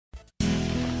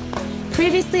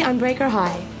Previously on Breaker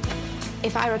High.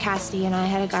 If I were Cassidy and I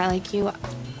had a guy like you,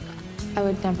 I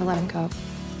would never let him go.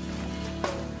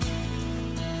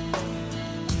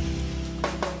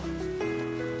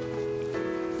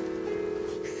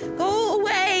 Go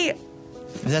away!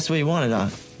 If that's what you wanted, I'm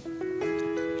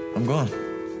gone.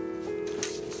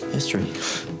 History.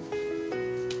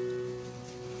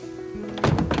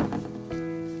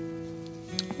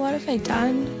 What have I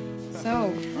done?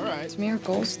 So, Tamir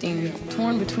Goldstein,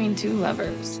 torn between two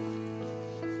lovers.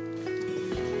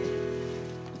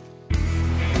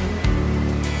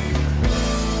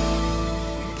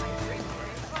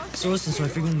 So listen, I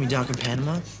figured when we dock in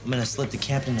Panama, I'm gonna slip the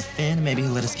captain a fin. Maybe he'll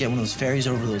let us get one of those ferries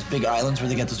over those big islands where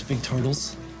they got those big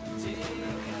turtles.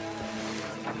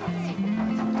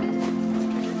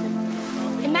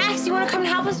 Hey, Max, you want to come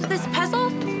and help us with this puzzle?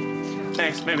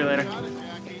 Thanks, maybe later.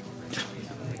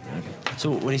 So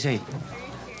what do you say?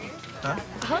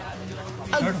 Huh?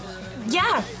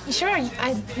 Yeah, sure.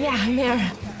 Yeah, I'm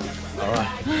here. All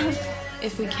right.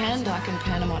 If we can dock in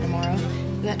Panama tomorrow,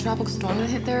 that tropical storm that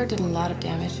hit there did a lot of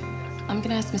damage. I'm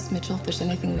gonna ask Miss Mitchell if there's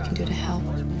anything we can do to help.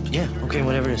 Yeah, okay,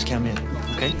 whatever it is, count me in.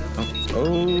 Okay?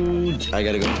 Oh, I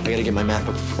gotta go. I gotta get my math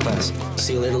book for class.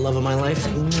 See you later, love of my life.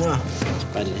 Mwah.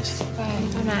 Bye, Denise. Bye.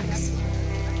 Bye, Max.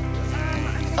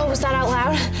 Oh, was that out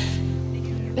loud?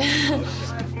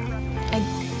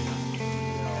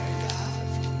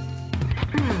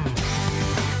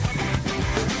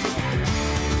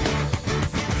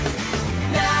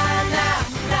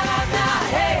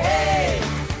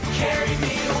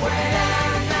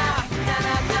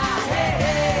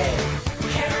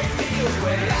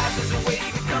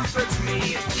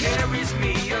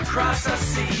 Across I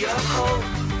see a hope,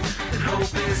 and hope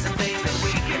is the thing that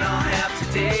we can all have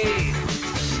today.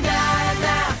 Na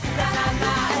na na na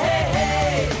na, hey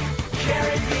hey,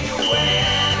 carry me away.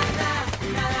 Na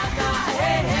na na na,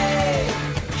 hey hey,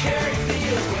 carry me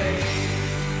away.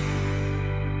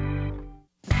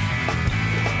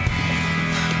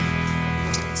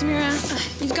 Tamira,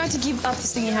 you've got to give up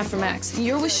this thing you have for Max.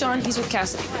 You're with Sean, he's with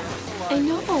Cassidy. I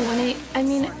know, and I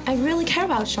mean, I really care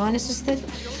about Sean. It's just that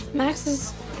Max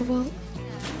is, well,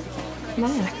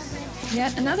 Max.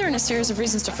 Yet another in a series of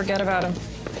reasons to forget about him.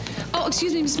 Oh,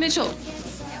 excuse me, Miss Mitchell.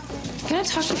 Can I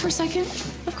talk to you for a second?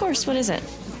 Of course, what is it?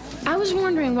 I was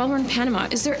wondering, while we're in Panama,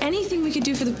 is there anything we could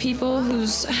do for the people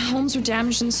whose homes were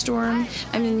damaged in the storm?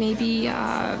 I mean, maybe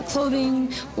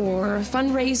clothing or a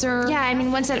fundraiser? Yeah, I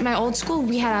mean, once at my old school,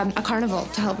 we had a carnival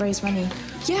to help raise money.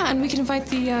 Yeah, and we could invite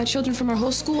the children from our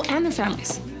whole school and their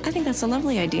families. I think that's a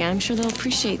lovely idea. I'm sure they'll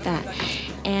appreciate that.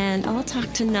 And I'll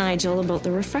talk to Nigel about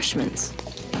the refreshments.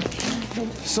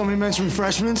 Somebody mentioned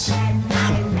refreshments?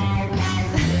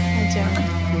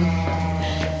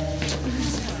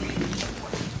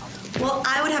 Well,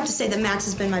 I would have to say that Max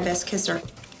has been my best kisser.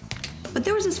 But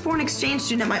there was this foreign exchange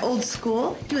student at my old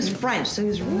school. He was French, so he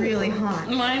was really hot.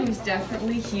 Mine was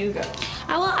definitely Hugo.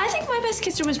 Well, I think my best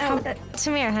kisser was probably...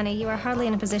 Tamir, honey, you are hardly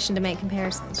in a position to make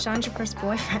comparisons. Sean's your first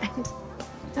boyfriend.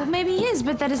 Well, maybe he is,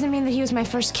 but that doesn't mean that he was my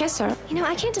first kisser. You know,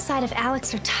 I can't decide if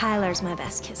Alex or Tyler's my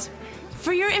best kisser.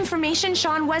 For your information,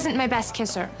 Sean wasn't my best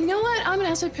kisser. You know what? I'm gonna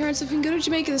ask my parents if we can go to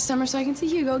Jamaica this summer so I can see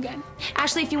Hugo again.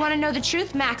 Actually, if you want to know the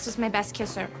truth, Max was my best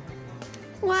kisser.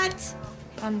 What?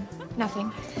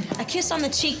 Nothing. A kiss on the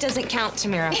cheek doesn't count,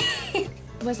 Tamira. It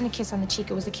wasn't a kiss on the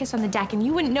cheek, it was a kiss on the deck, and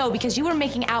you wouldn't know because you were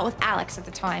making out with Alex at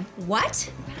the time.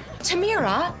 What?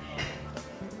 Tamira?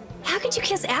 How could you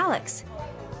kiss Alex?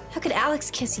 How could Alex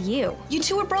kiss you? You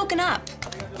two were broken up.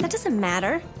 That doesn't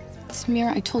matter.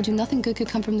 Tamira, I told you nothing good could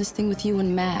come from this thing with you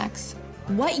and Max.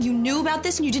 What? You knew about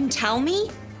this and you didn't tell me?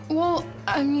 Well,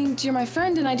 I mean, you're my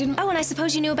friend and I didn't... Oh, and I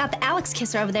suppose you knew about the Alex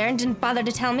kisser over there and didn't bother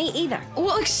to tell me either.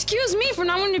 Well, excuse me for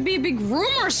not wanting to be a big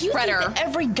rumor spreader. You think that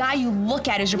every guy you look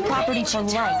at is your property for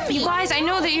life. You guys, I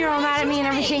know that you're all mad at me and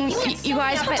everything, you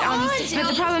guys, but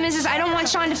the problem is I don't want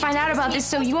Sean to find out about this,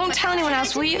 so you won't tell anyone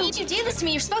else, will you? I need you to do this to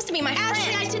me. You're supposed to be my friend.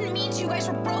 Actually, I didn't mean to. You guys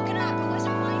were broken up. It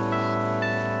wasn't my fault.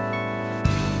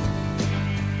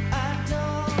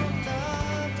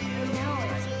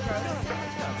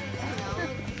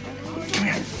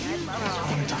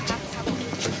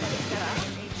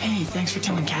 Hey, thanks for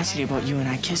telling Cassidy about you and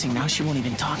I kissing. Now she won't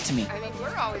even talk to me.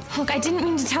 Look, I didn't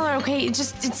mean to tell her, okay? It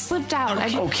slipped out.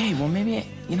 Okay, well, maybe,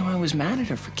 I was mad at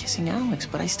her for kissing Alex,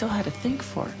 but I still had to think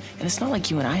for her. And it's not like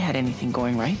you and I had anything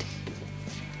going, right?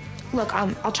 Look,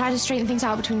 I'll try to straighten things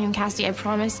out between you and Cassidy, I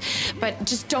promise. But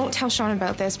just don't tell Sean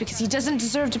about this because he doesn't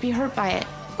deserve to be hurt by it.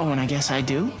 Oh, and I guess I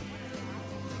do?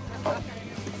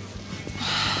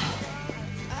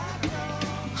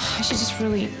 I should just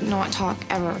really not talk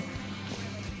ever.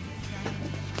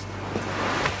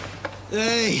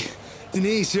 Hey,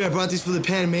 Denise, here, I brought these for the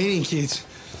Panamanian kids.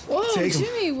 Whoa, Take 'em.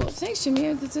 Jimmy. Well, thanks,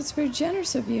 Jimmy. That's very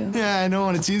generous of you. Yeah, I know,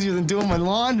 and it's easier than doing my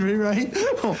laundry, right?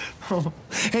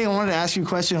 Hey, I wanted to ask you a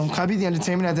question. Can I be the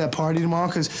entertainment at that party tomorrow?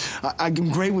 Because I'm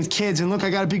great with kids. And look, I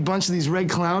got a big bunch of these red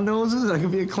clown noses. I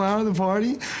could be a clown at the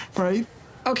party, right?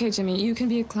 Okay, Jimmy, you can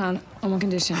be a clown on one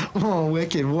condition. Oh,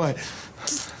 wicked. What?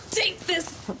 Just take this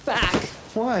back.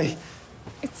 Why?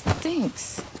 It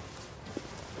stinks.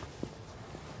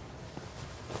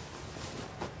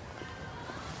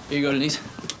 Here you go, Denise.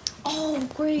 Oh,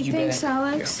 great. Thanks,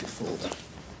 Alex.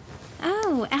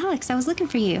 Oh, Alex, I was looking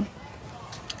for you.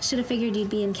 Should have figured you'd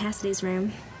be in Cassidy's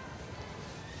room.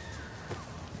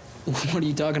 What are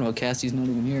you talking about? Cassie's not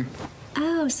even here.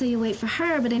 Oh, so you wait for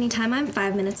her, but anytime I'm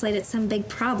 5 minutes late, it's some big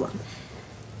problem.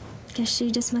 Guess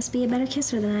she just must be a better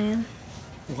kisser than I am.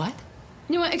 What?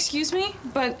 You know what? Excuse me,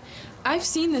 but I've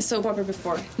seen this soap opera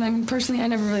before. And I mean, personally, I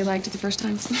never really liked it the first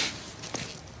time.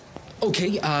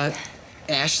 Okay,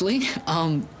 Ashley,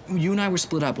 you and I were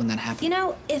split up when that happened. You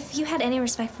know, if you had any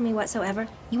respect for me whatsoever,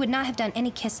 you would not have done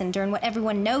any kissing during what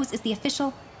everyone knows is the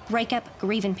official breakup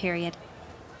grieving period.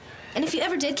 And if you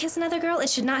ever did kiss another girl, it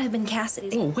should not have been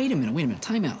Cassidy's. Oh, wait a minute,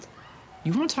 time out.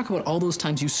 You want to talk about all those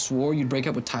times you swore you'd break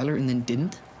up with Tyler and then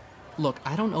didn't? Look,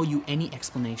 I don't owe you any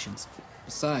explanations.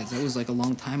 Besides, that was like a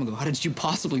long time ago. How did you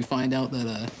possibly find out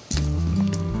that,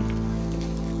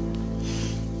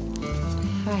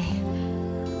 Hi.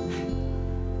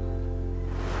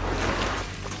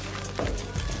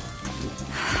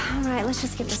 All right, let's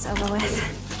just get this over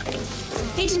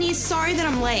with. Hey, Denise, sorry that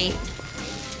I'm late.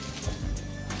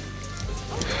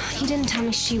 You didn't tell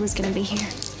me she was gonna be here.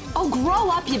 Oh, grow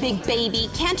up, you big baby.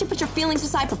 Can't you put your feelings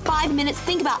aside for 5 minutes?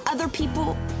 Think about other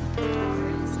people.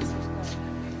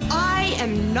 I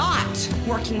am not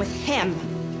working with him.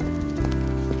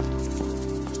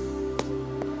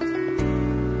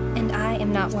 And I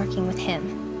am not working with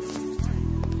him.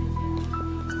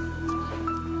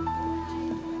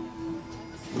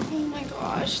 Oh my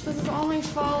gosh, this is all my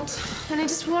fault. And I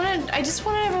just wanted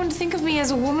everyone to think of me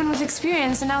as a woman with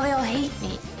experience, and now they all hate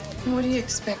me. What do you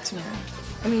expect now?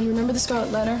 I mean, remember the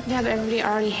Scarlet Letter? Yeah, but everybody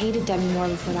already hated Demi Moore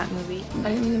before that movie. I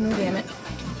didn't mean the movie, damn it.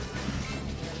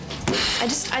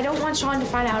 I don't want Sean to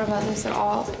find out about this at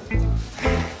all.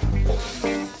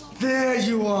 There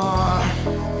you are.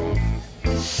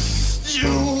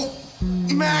 You,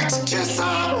 Max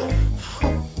Kisser.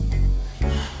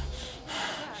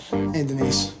 Hey,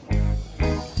 Denise.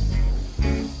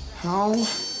 How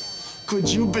could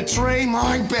you betray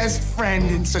my best friend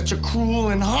in such a cruel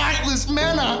and heartless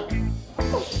manner?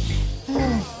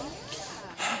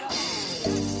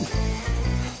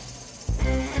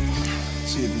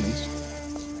 See you, Denise.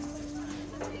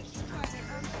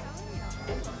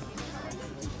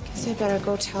 Guess I better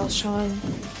go tell Sean.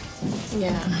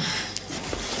 Yeah.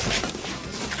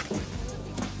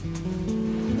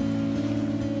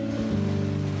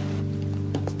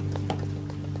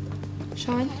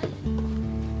 Sean?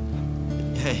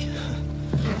 Hey.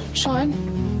 Sean?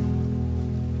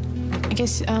 I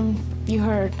guess, you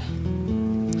heard.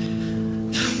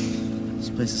 This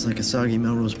place is like a soggy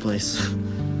Melrose Place.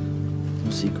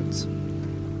 No secrets.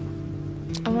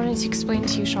 I wanted to explain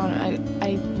to you, Sean,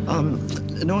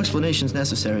 No explanation's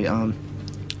necessary. I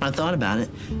thought about it,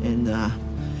 and,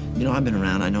 you know, I've been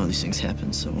around. I know these things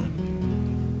happen, so,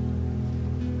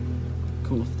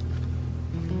 cool with it.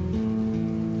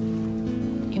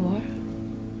 You are?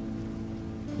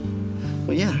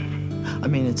 Well, yeah. I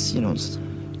mean, it's, you know, it's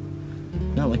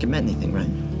not like it meant anything, right?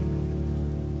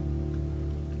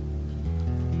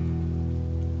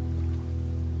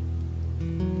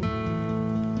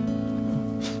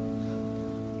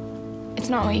 It's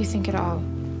not what you think at all.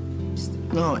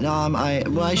 No,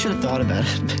 well, I should have thought about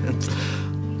it.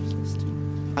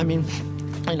 I mean,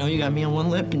 I know you got me on one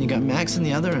lip and you got Max on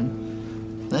the other,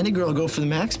 and any girl will go for the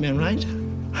Max man, right?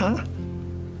 Huh?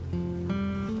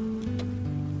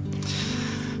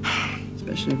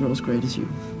 Especially a girl as great as you.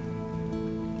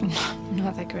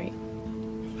 Not that great.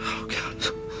 Oh,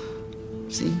 God.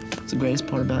 See, it's the greatest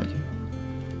part about you.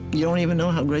 You don't even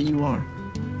know how great you are.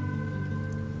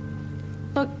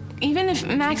 Look, even if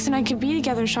Max and I could be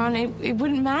together, Sean, it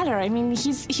wouldn't matter. I mean,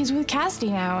 he's with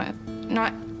Cassidy now.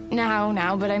 Not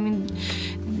now, but I mean,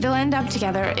 they'll end up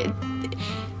together.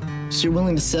 So you're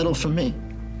willing to settle for me?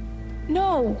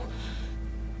 No.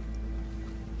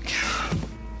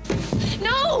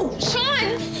 No,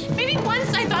 Sean! Maybe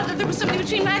once I thought that there was something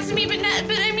between Max and me, but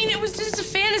I mean, it was just a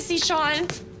fantasy, Sean.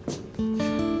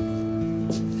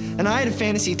 And I had a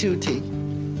fantasy too, T.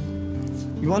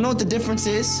 You wanna know what the difference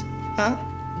is? Huh?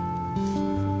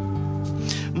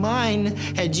 Mine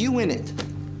had you in it.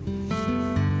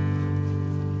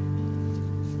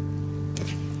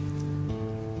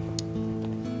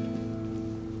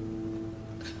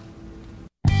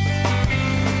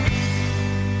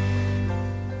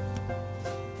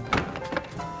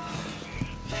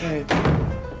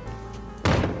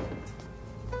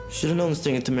 Should have known this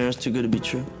thing at Tamara's too good to be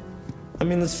true. I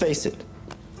mean, let's face it.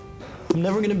 I'm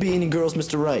never gonna be any girl's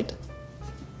Mr. Right.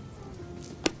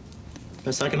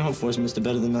 Best I can hope for is Mr.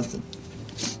 Better Than Nothing.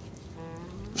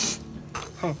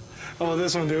 Huh. How about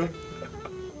this one, dude?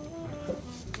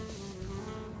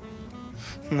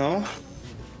 No?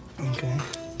 Okay.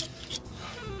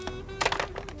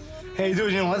 Hey,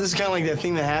 dude, you know what? This is kind of like that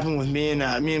thing that happened with me and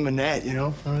Manette, you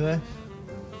know? Remember that?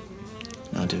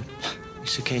 No, dude.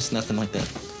 It's okay, it's nothing like that.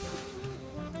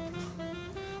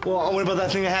 Well, what about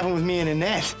that thing that happened with me and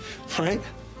Annette, right?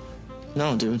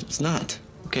 No, dude, it's not.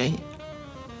 Okay?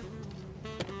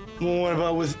 Well, what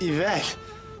about with Yvette?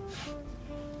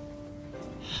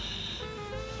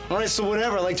 All right, so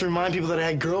whatever. I like to remind people that I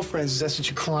had girlfriends. Is that what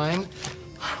you're crying?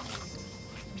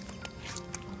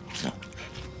 No.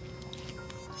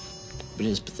 But it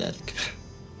is pathetic.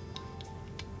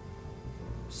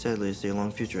 Sadly, I see a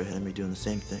long future ahead of me doing the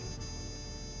same thing.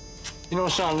 You know,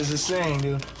 Sean, there's this saying,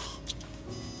 dude.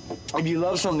 If you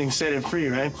love something, set it free,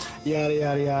 right? Yada,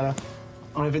 yada, yada.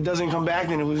 And if it doesn't come back,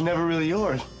 then it was never really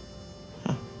yours.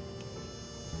 Huh.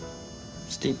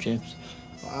 Steep, James.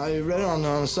 I read it on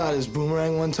the side of this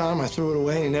boomerang one time. I threw it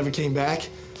away and it never came back.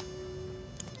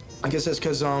 I guess that's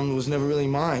because it was never really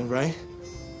mine, right?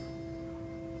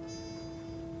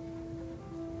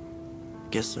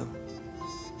 Guess so.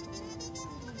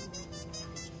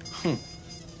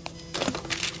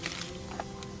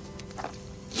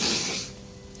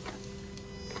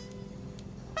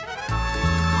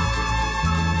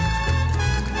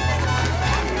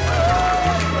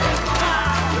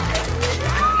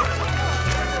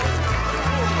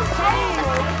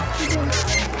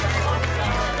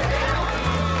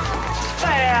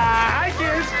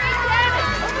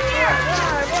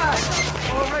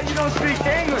 You don't speak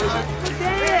English.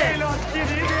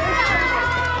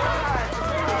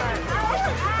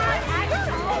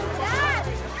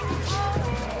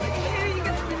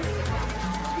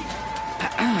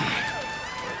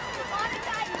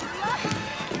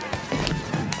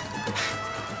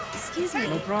 Excuse me.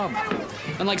 No problem.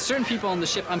 Unlike certain people on the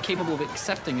ship, I'm capable of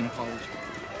accepting an apology.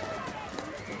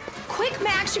 Quick,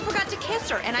 Max, you forgot to kiss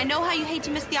her. And I know how you hate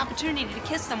to miss the opportunity to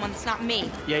kiss someone that's not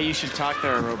me. Yeah, you should talk to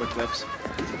her, aerobic lips.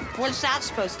 What's that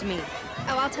supposed to mean?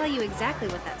 Oh, I'll tell you exactly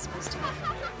what that's supposed to mean.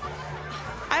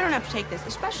 I don't have to take this,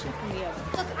 especially from the other.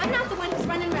 Look, I'm not the one who's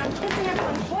running around kissing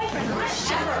everyone's boyfriend.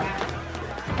 Whatever.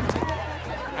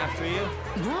 After you?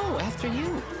 No, after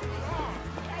you.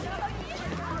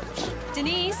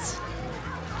 Denise.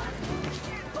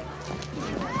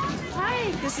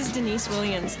 Hi, this is Denise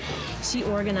Williams. She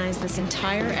organized this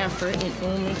entire effort in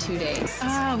only 2 days.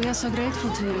 Ah, we are so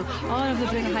grateful to you. All of the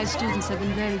Brigham High students have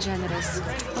been very generous.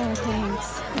 Oh,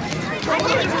 thanks.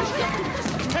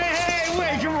 Hey,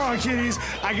 wait, come on, kiddies.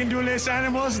 I can do Les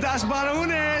Animals das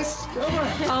Balones.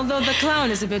 Although the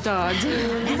clown is a bit odd.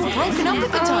 You've broken up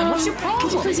with the time. What's your problem?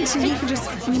 Could you please excuse me for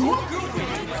just a minute?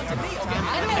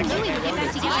 I don't know Louie to get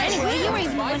back together anyway. You were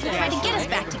even the one who tried to get us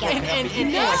back together.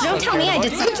 No. Don't tell me I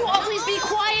did something. Could you all please be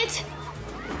quiet?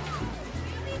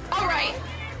 All right.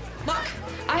 Look,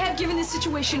 I have given this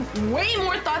situation way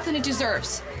more thought than it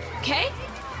deserves. Okay?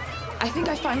 I think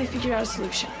I finally figured out a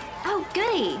solution. Oh,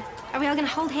 goody. Are we all gonna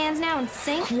hold hands now and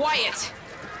sing? Quiet.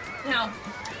 Now,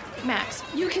 Max,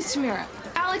 you kissed Tamara.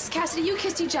 Alex, Cassidy, you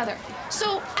kissed each other.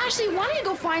 So, Ashley, why don't you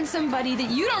go find somebody that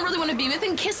you don't really want to be with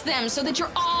and kiss them so that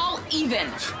you're all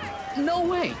even? No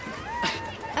way.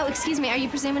 Oh, excuse me, are you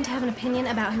presuming to have an opinion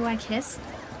about who I kiss?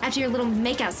 After your little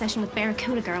makeout session with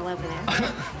Barracuda Girl over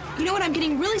there. You know what? I'm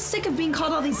getting really sick of being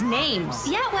called all these names.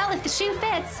 Yeah, well, if the shoe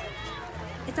fits.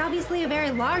 It's obviously a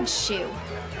very large shoe.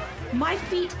 My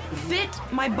feet fit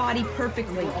my body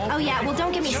perfectly. Oh, yeah, well,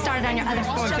 don't get me started on your other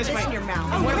I'll foot. shove this in your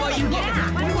mouth. What about you get?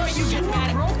 What about you get mad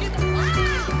at?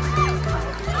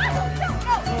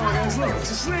 Oh, guys, look,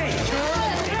 it's a snake.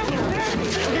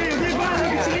 Okay, everybody,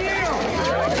 look, it's an eel.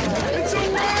 It's a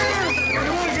worm.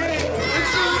 Look at it.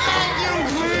 It's a vacuum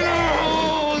cleaner.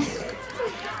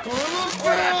 I'm a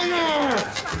failure.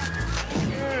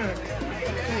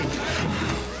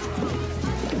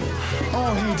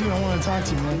 Oh, hey, dude, I want to talk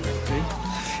to you, man. Okay.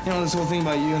 You know, this whole thing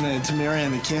about you and the Tamara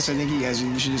and the kiss, I think you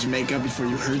should just make up before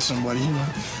you hurt somebody, you know?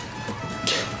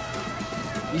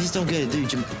 You just don't get it,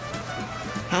 dude.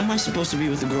 How am I supposed to be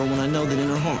with a girl when I know that in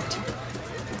her heart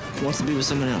she wants to be with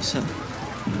someone else, huh?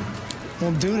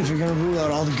 Well, dude, if you're gonna rule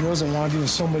out all the girls that want to be with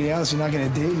somebody else, you're not gonna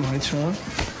date much, huh?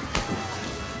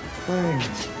 Hey.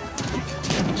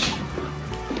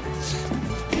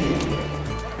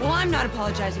 Well, I'm not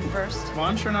apologizing first. Well,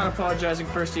 I'm sure not apologizing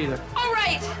first either. All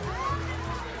right.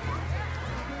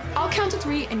 I'll count to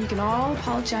 3, and you can all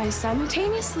apologize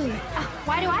simultaneously.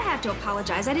 Why do I have to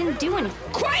apologize? I didn't do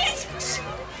anything. Quiet!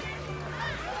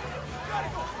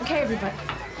 Okay, everybody.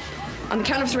 On the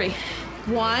count of 3.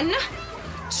 1,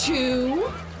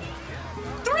 2,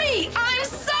 3. I'm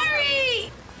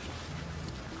sorry!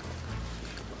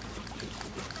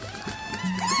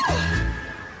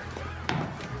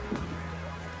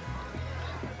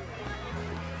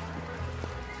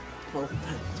 Oh,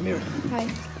 Tamira. Hi.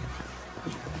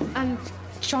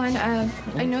 Sean,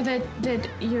 I know that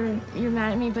you're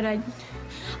mad at me, but I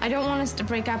don't want us to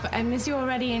break up. I miss you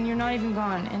already, and you're not even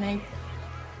gone, and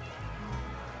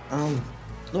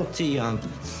Look, T, you're a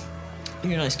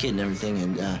nice kid and everything,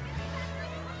 and,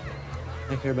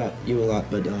 I care about you a lot,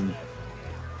 but,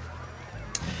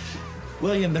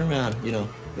 well, you haven't been around, you know,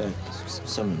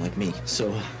 someone like me,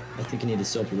 so I think you need to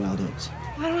sow up your wild oats.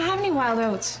 I don't have any wild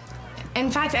oats. In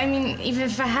fact, I mean, even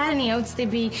if I had any oats, they'd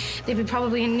be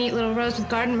probably in neat little rows with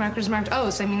garden markers marked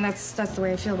oats. I mean, that's the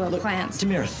way I feel about plants.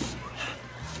 Tamira,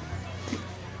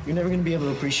 you're never gonna be able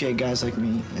to appreciate guys like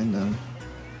me, and,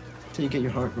 until you get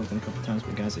your heart broken a couple times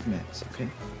by guys like Max, okay?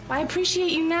 I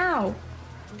appreciate you now.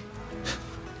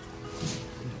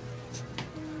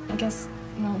 I guess,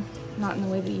 no, not in the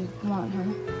way that you want, huh?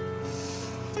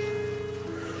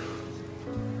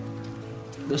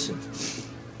 Listen,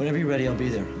 whenever you're ready, I'll be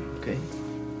there, okay?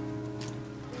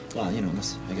 Well, you know,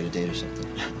 unless I get a date or something.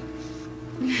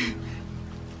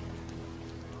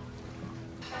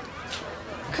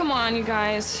 Come on, you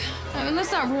guys. I mean,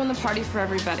 let's not ruin the party for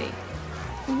everybody.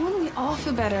 Wouldn't we all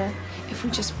feel better if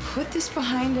we just put this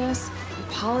behind us,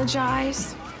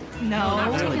 apologize? No.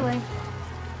 Not particularly.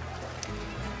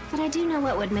 But I do know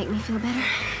what would make me feel better.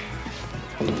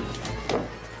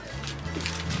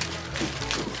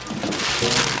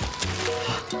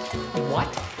 What?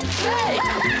 Hey!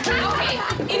 Okay,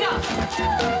 enough!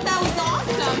 That was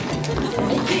awesome!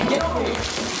 Hey, get over here!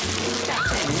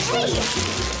 Hey!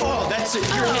 Oh, that's it.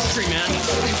 You're history, man.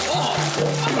 Oh,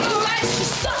 guys,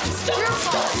 just stop! Stop!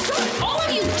 All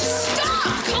of you, just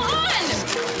stop! Come on!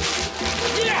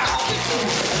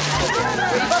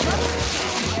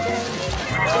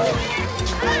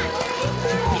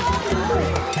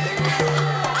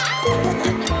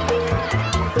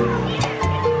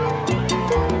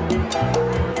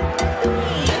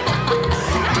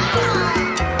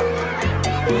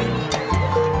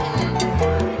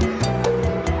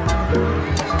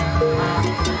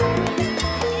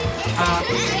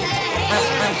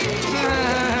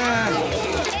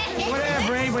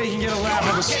 Whatever, anybody can get a laugh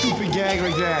out of a stupid gag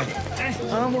like that.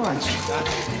 How much?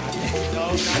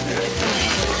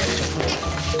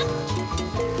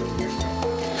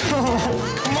 Oh,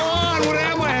 come on, what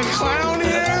am I, a clown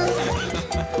here?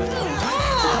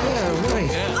 Yeah,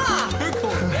 right.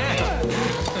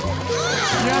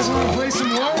 You guys want to play some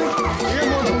more? We got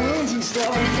more balloons and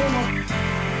stuff.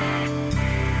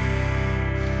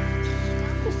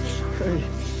 Hey,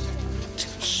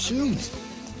 shoot.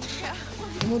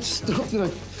 How much stuff did I...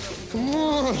 Come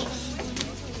on.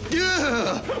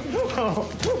 Yeah!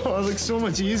 Oh, it looks so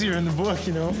much easier in the book,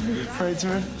 you know? Right,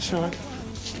 Tamira? Sean?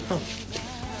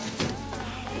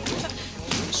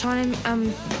 Sean,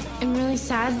 I'm really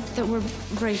sad that we're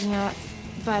breaking up,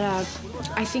 but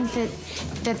I think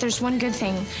that there's one good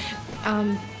thing.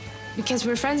 Because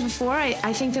we were friends before,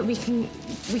 I think that we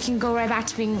can go right back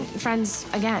to being friends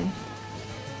again.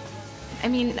 I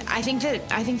mean, I think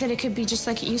that it could be just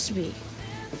like it used to be.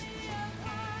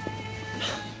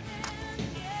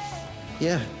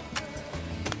 Yeah.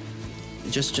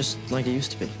 Just like it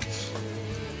used to be.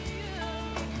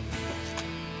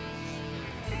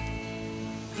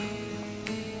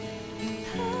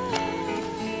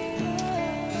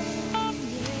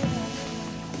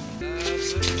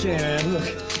 Okay, man, look.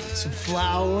 Some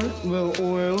flour, a little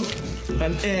oil,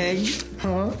 an egg,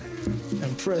 huh?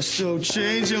 And presto,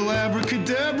 change your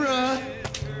abracadabra.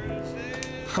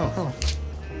 Huh.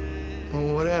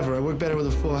 Well, whatever. I work better with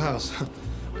a full house.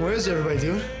 Where's everybody,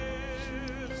 dude?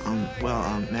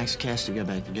 Max and Cassidy got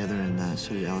back together, and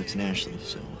so did Alex and Ashley,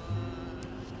 so...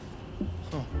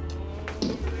 All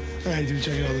right, dude,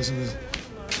 check it out. Listen to this.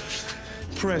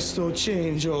 Presto,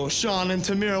 change, oh, Sean and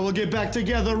Tamira will get back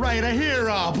together right here.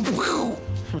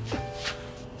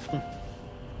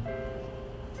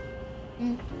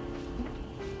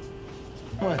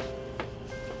 What?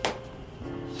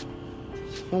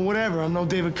 Well, whatever. I'm no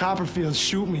David Copperfield.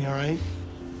 Shoot me, all right?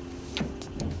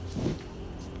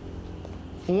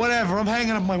 Well, whatever. I'm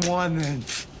hanging up my wand then.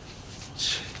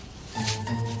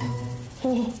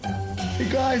 Oh, hey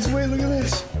guys, wait, look at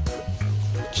this.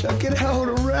 Check it out,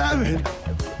 a rabbit.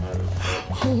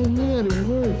 Oh man, it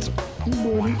worked. Hey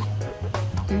buddy,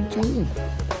 how you doing?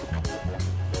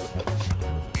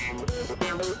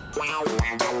 Wow,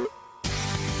 wow.